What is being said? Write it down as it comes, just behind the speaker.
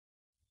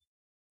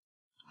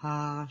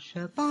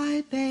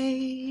Hush-a-bye,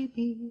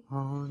 baby,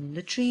 on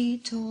the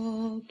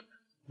tree-top.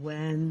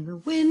 When the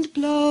wind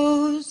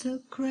blows,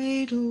 the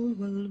cradle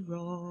will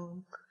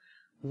rock.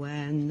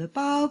 When the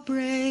bough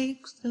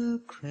breaks, the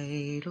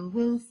cradle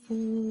will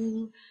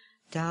fall.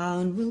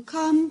 Down will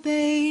come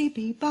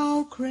baby,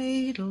 bough,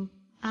 cradle,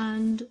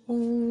 and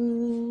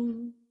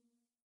all.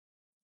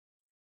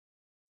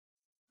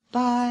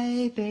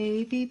 Bye,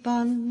 baby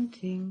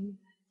bunting,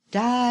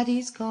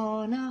 Daddy's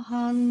gone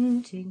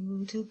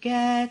a-hunting to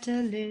get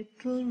a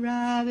little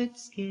rabbit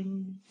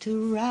skin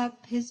to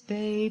wrap his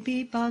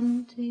baby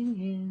bunting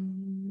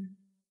in.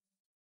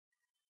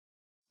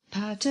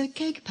 Pat a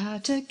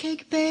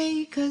cake,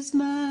 baker's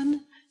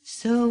man,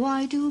 so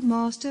I do,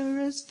 master,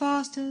 as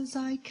fast as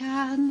I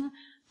can.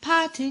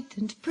 Pat it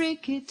and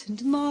prick it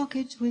and mark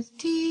it with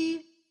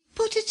tea,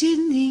 put it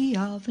in the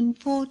oven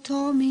for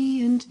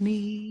Tommy and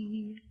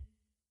me.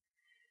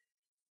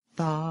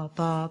 Ba,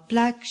 ba,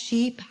 black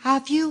sheep,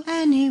 have you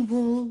any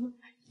wool?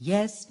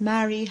 Yes,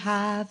 marry,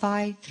 have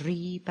I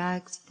 3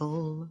 bags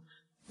full.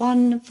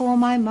 1 for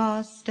my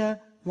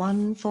master,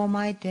 1 for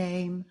my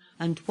dame,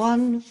 and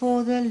 1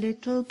 for the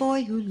little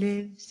boy who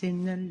lives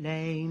in the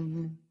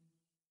lane.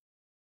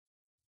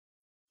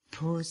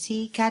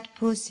 Pussy cat,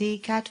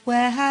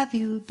 where have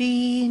you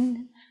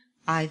been?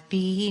 I've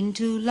been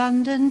to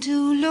London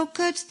to look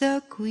at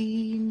the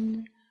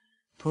Queen.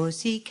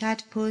 Pussy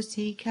cat,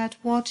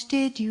 what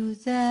did you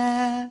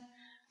there?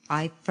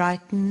 I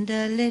frightened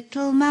a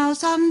little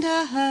mouse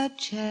under her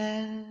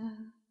chair.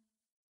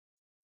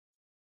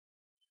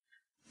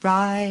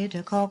 Ride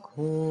a cock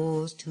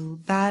horse to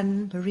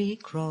Banbury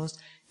Cross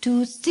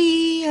to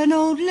see an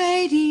old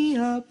lady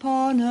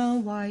upon a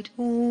white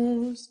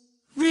horse.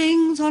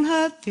 Rings on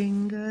her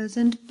fingers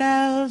and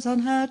bells on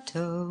her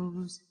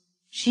toes.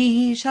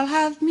 She shall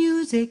have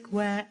music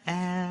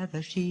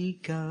wherever she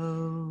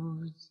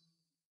goes.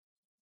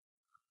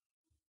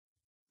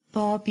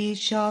 Bobby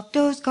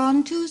Shafto's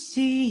gone to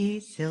sea,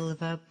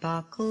 silver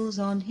buckles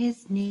on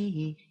his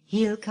knee.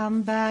 He'll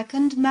come back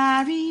and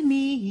marry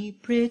me,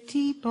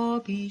 pretty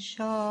Bobby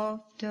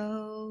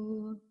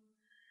Shafto.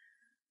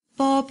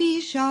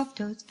 Bobby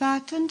Shafto's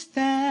fat and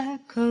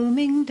fair,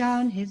 combing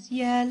down his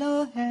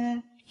yellow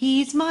hair.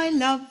 He's my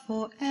love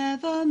for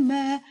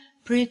evermore,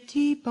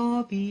 pretty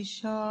Bobby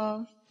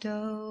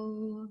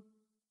Shafto.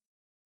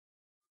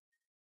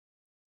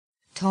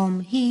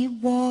 Tom, he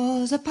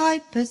was a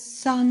piper's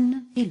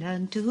son. He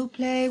learned to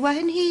play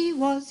when he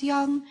was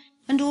young,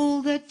 and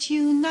all the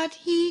tune that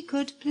he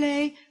could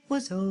play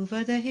was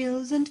over the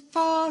hills and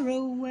far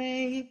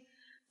away.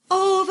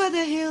 Over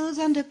the hills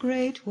and a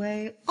great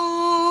way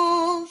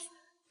off.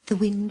 The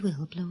wind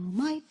will blow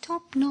my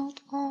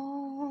topknot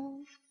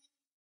off.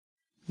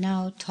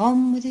 Now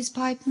Tom with his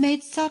pipe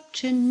made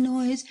such a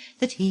noise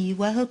that he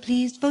well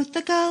pleased both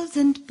the girls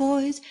and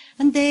boys,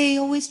 and they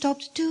always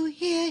stopped to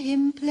hear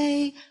him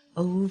play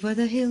over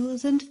the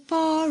hills and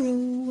far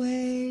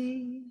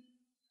away.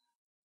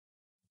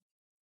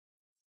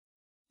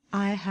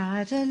 I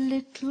had a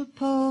little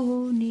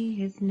pony,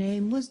 his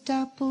name was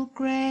Dapple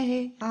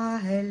Grey.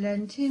 I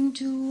lent him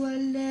to a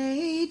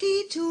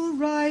lady to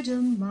ride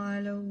a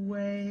mile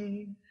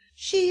away.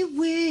 She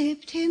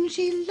whipped him,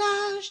 she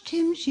lashed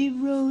him, she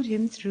rode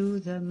him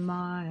through the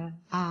mire.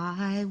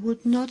 I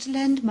would not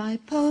lend my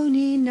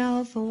pony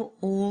now for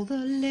all the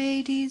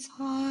ladies'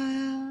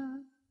 hire.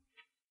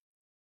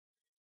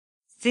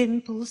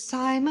 Simple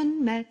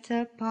Simon met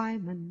a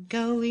pieman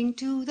going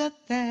to the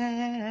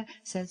fair.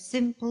 Says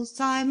Simple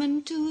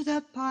Simon to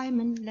the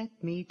pieman, let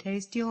me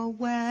taste your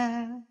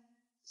ware.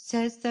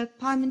 Says the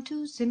pieman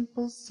to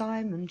Simple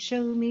Simon,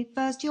 show me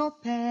first your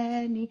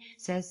penny.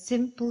 Says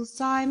Simple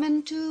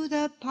Simon to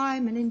the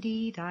pieman,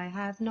 indeed I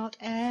have not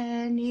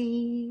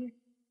any.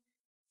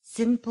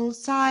 Simple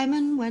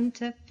Simon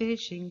went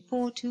a-fishing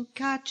for to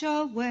catch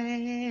a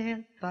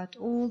whale, but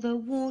all the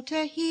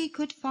water he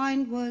could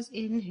find was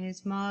in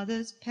his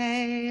mother's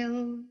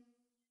pail.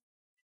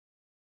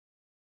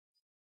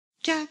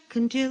 Jack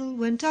and Jill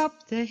went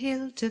up the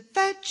hill to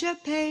fetch a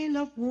pail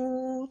of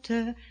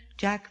water.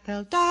 Jack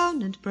fell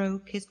down and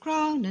broke his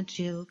crown, and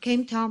Jill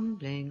came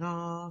tumbling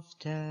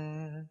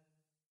after.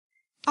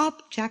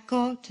 Up Jack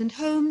got and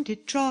home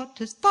did trot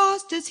as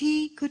fast as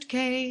he could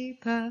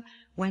caper.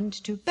 Went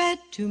to bed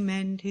to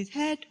mend his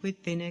head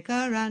with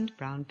vinegar and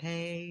brown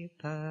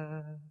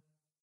paper.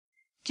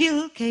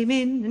 Jill came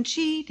in and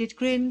she did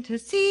grin to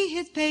see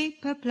his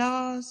paper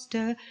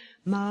plaster.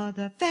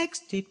 Mother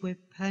vexed did whip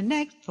her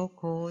next for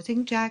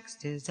causing Jack's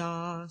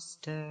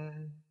disaster.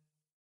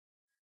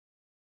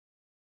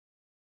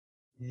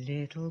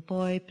 Little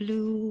boy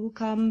blue,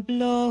 come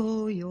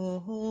blow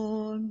your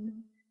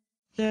horn.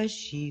 The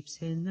sheep's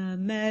in the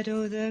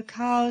meadow, the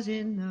cow's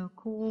in the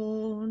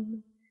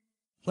corn.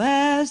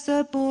 Where's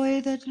the boy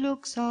that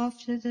looks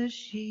after the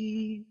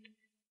sheep?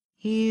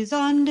 He's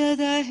under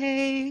the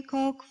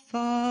haycock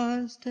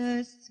fast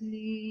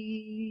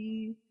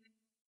asleep.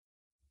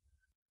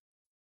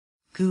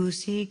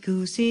 Goosey,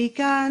 goosey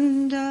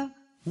gander,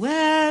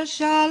 where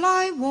shall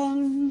I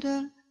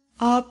wander?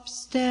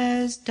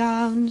 Upstairs,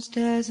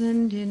 downstairs,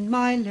 and in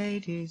my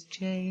lady's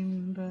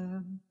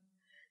chamber,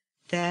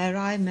 there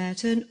I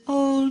met an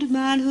old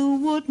man who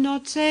would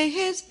not say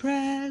his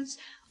prayers.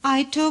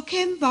 I took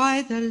him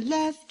by the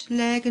left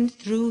leg and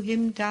threw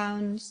him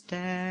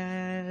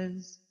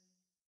downstairs.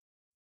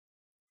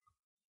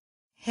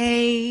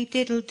 Hey,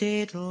 diddle,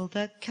 diddle,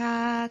 the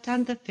cat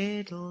and the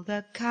fiddle,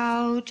 the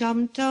cow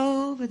jumped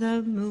over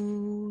the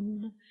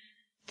moon.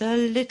 The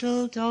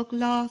little dog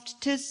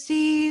laughed to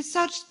see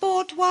such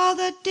sport, while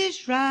the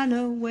dish ran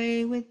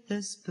away with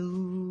the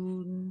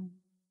spoon.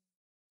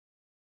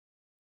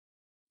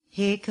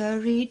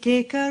 Hickory,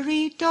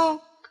 dickory,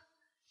 dock,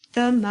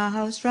 the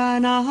mouse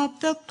ran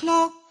up the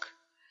clock.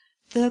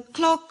 The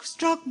clock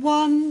struck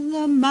 1,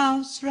 the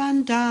mouse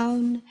ran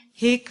down.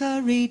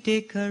 Hickory,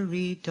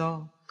 dickory,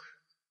 dock.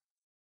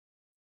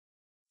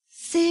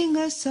 Sing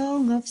a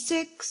song of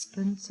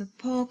sixpence, a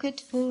pocket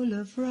full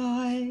of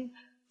rye,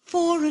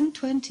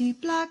 24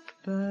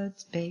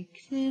 blackbirds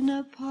baked in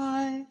a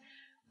pie.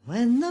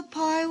 When the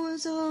pie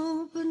was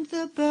opened,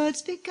 the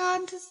birds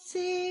began to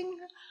sing.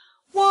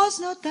 Was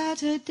not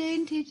that a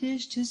dainty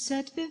dish to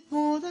set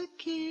before the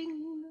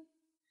king?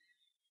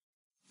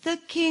 The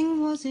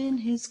king was in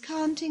his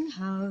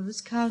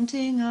counting-house,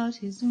 counting out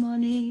his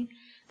money.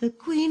 The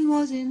queen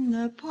was in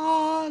the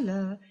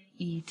parlour,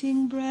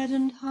 eating bread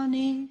and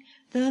honey.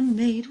 The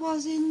maid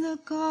was in the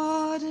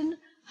garden,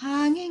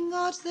 hanging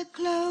out the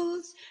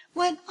clothes,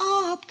 when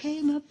up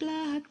came a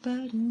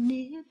blackbird and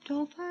nipped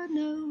off her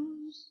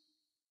nose.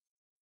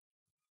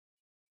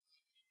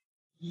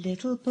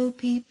 Little Bo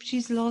Peep,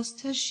 she's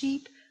lost her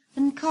sheep,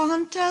 and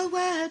can't tell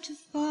where to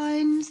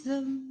find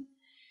them.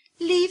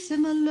 Leave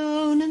them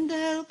alone, and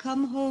they'll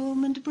come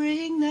home and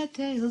bring their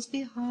tails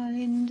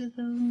behind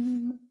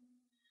them.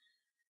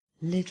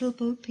 Little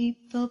Bo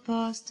Peep fell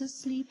fast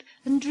asleep,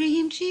 and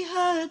dreamed she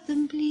heard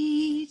them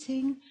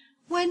bleating.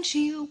 When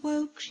she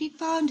awoke, she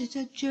found it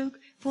a joke,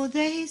 for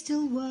they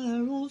still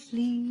were all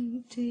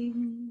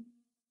fleeting.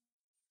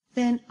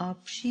 Then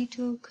up she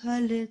took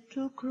her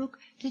little crook,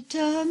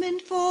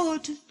 determined for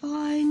to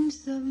find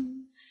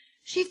them.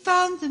 She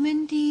found them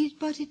indeed,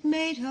 but it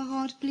made her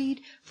heart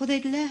bleed, for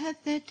they'd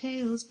left their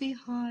tails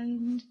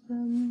behind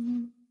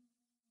them.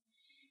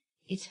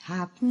 It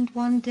happened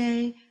one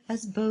day,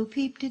 as Bo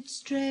Peep did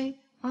stray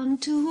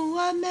unto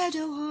a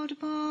meadow hard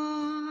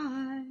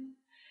by.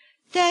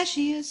 There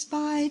she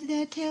espied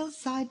their tails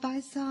side by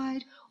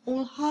side,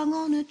 all hung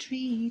on a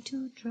tree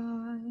to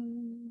dry.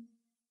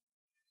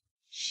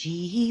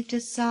 She heaved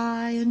a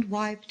sigh and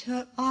wiped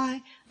her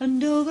eye,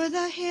 and over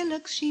the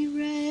hillocks she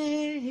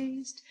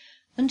raced,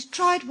 and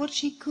tried what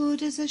she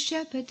could, as a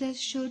shepherdess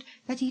should,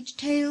 that each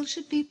tail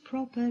should be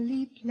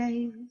properly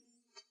placed.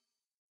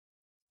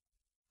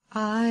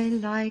 I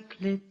like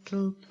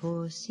little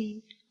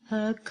pussy,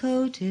 her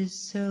coat is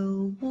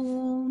so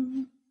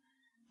warm,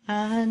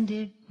 and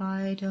if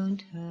I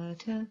don't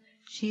hurt her,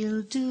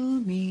 she'll do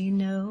me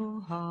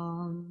no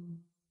harm.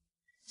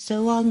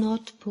 So I'll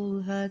not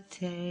pull her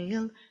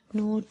tail,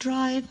 nor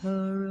drive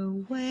her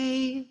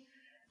away,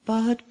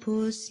 but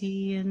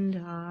pussy and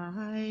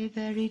I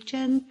very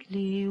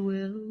gently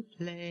will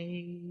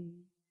play.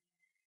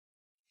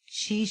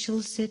 She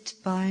shall sit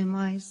by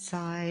my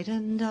side,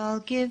 and I'll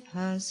give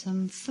her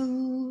some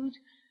food,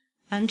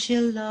 and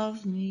she'll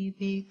love me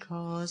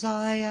because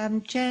I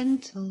am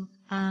gentle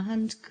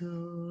and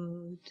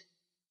good.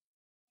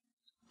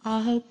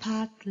 I'll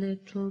pat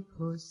little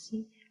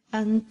pussy,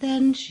 and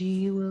then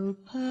she will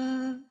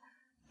purr,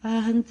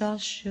 and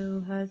thus show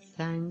her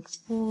thanks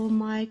for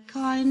my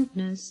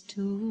kindness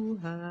to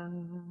her.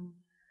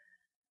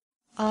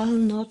 I'll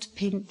not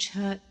pinch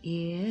her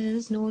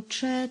ears, nor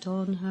tread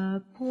on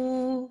her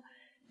paw,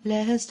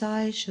 lest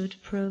I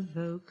should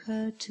provoke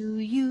her to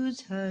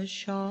use her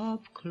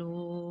sharp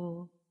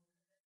claw.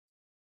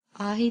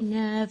 I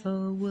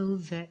never will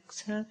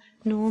vex her,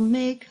 nor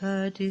make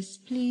her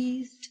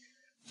displeased,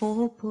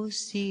 for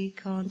pussy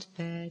can't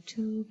bear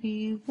to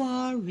be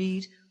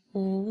worried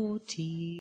or teased.